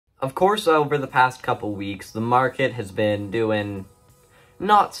Of course, over the past couple weeks, the market has been doing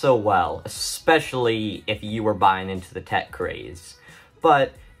not so well, especially if you were buying into the tech craze.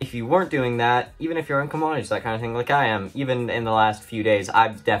 But if you weren't doing that, even if you're in commodities, that kind of thing like I am, even in the last few days,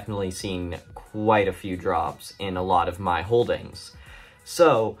 I've definitely seen quite a few drops in a lot of my holdings.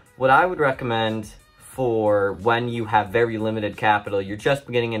 So, what I would recommend for when you have very limited capital, you're just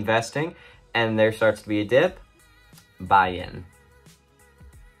beginning investing, and there starts to be a dip, buy in.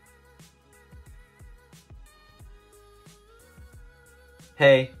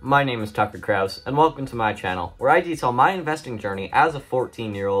 Hey, my name is Tucker Kraus, and welcome to my channel, where I detail my investing journey as a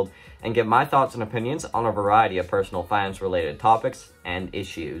 14-year-old and give my thoughts and opinions on a variety of personal finance-related topics and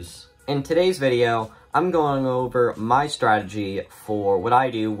issues. In today's video, I'm going over my strategy for what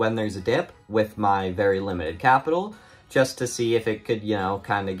I do when there's a dip with my very limited capital, just to see if it could,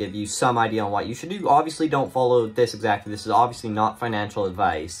 kind of give you some idea on what you should do. Obviously, don't follow this exactly. This is obviously not financial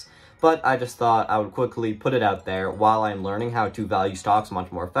advice. But I just thought I would quickly put it out there while I'm learning how to value stocks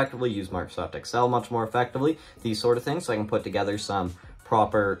much more effectively, use Microsoft Excel much more effectively, these sort of things, so I can put together some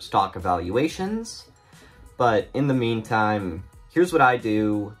proper stock evaluations. But in the meantime, here's what I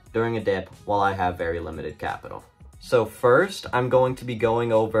do during a dip while I have very limited capital. So first, I'm going to be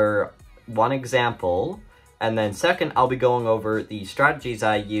going over one example, and then second, I'll be going over the strategies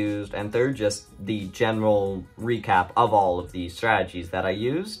I used, and third, just the general recap of all of these strategies that I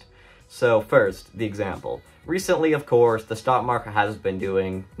used. So first, the example. Recently, of course, the stock market has been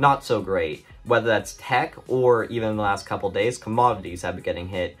doing not so great. Whether that's tech or even in the last couple days, commodities have been getting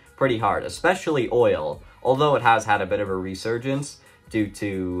hit pretty hard, especially oil, although it has had a bit of a resurgence due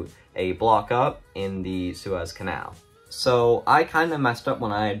to a block up in the Suez Canal. So I kind of messed up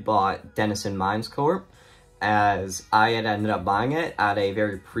when I had bought Denison Mines Corp, as I had ended up buying it at a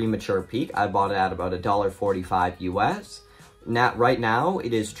very premature peak. I bought it at about $1.45 US. Right now,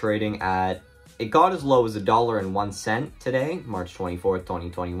 it is trading at, it got as low as $1.01 today, March 24th,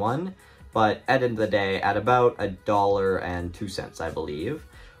 2021, but at the end of the day, at about $1.02, I believe.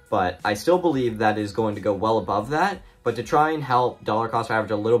 But I still believe that is going to go well above that, but to try and help dollar cost average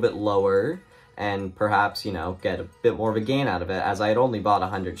a little bit lower, and perhaps, get a bit more of a gain out of it, as I had only bought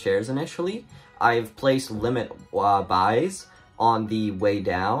 100 shares initially, I've placed limit buys on the way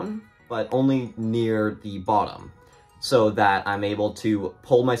down, but only near the bottom, so that I'm able to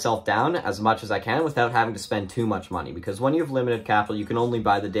pull myself down as much as I can without having to spend too much money. Because when you have limited capital, you can only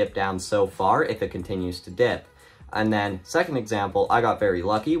buy the dip down so far if it continues to dip. And then, second example, I got very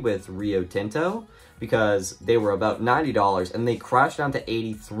lucky with Rio Tinto, because they were about $90 and they crashed down to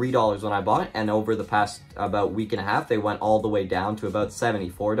 $83 when I bought it, and over the past about week and a half, they went all the way down to about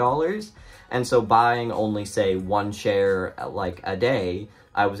 $74. And so buying only, say, one share like a day,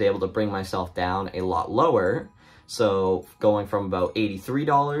 I was able to bring myself down a lot lower. So going from about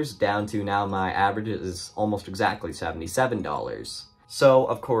 $83 down to now my average is almost exactly $77. So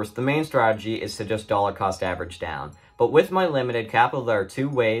of course the main strategy is to just dollar cost average down. But with my limited capital, there are two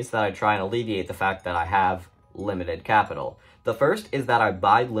ways that I try and alleviate the fact that I have limited capital. The first is that I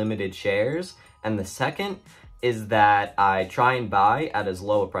buy limited shares, and the second is that I try and buy at as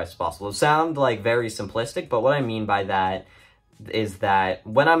low a price as possible. It sounds like very simplistic, but what I mean by that is that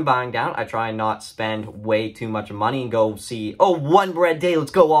when I'm buying down, I try and not spend way too much money and go see, oh, one bread day,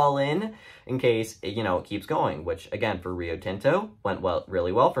 let's go all in case, it keeps going, which, again, for Rio Tinto, went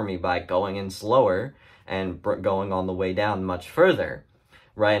really well for me by going in slower and going on the way down much further,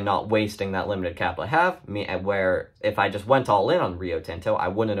 right, and not wasting that limited capital I have, where if I just went all in on Rio Tinto, I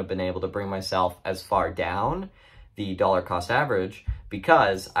wouldn't have been able to bring myself as far down the dollar cost average,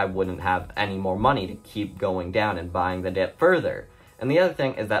 because I wouldn't have any more money to keep going down and buying the dip further. And the other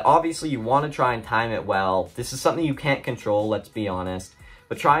thing is that obviously you want to try and time it well. This is something you can't control, let's be honest,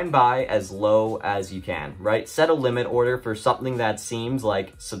 but try and buy as low as you can, right? Set a limit order for something that seems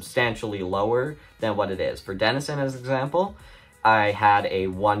like substantially lower than what it is. For Denison, as an example, I had a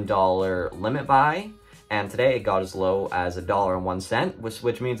 $1 limit buy, and today it got as low as $1.01,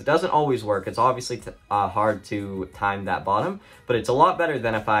 which means it doesn't always work. It's obviously hard to time that bottom, but it's a lot better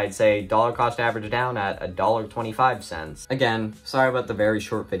than if I'd say dollar cost average down at $1.25. Again, sorry about the very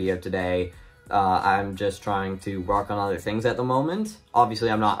short video today. I'm just trying to work on other things at the moment. Obviously,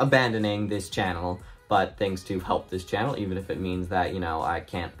 I'm not abandoning this channel, but things to help this channel, even if it means that, I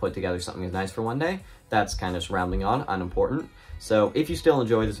can't put together something as nice for one day. That's kind of just rambling on, unimportant. So if you still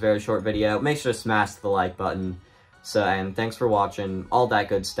enjoy this very short video, make sure to smash the like button. And thanks for watching, all that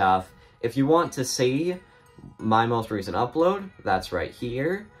good stuff. If you want to see my most recent upload, that's right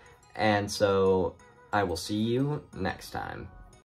here. And so I will see you next time.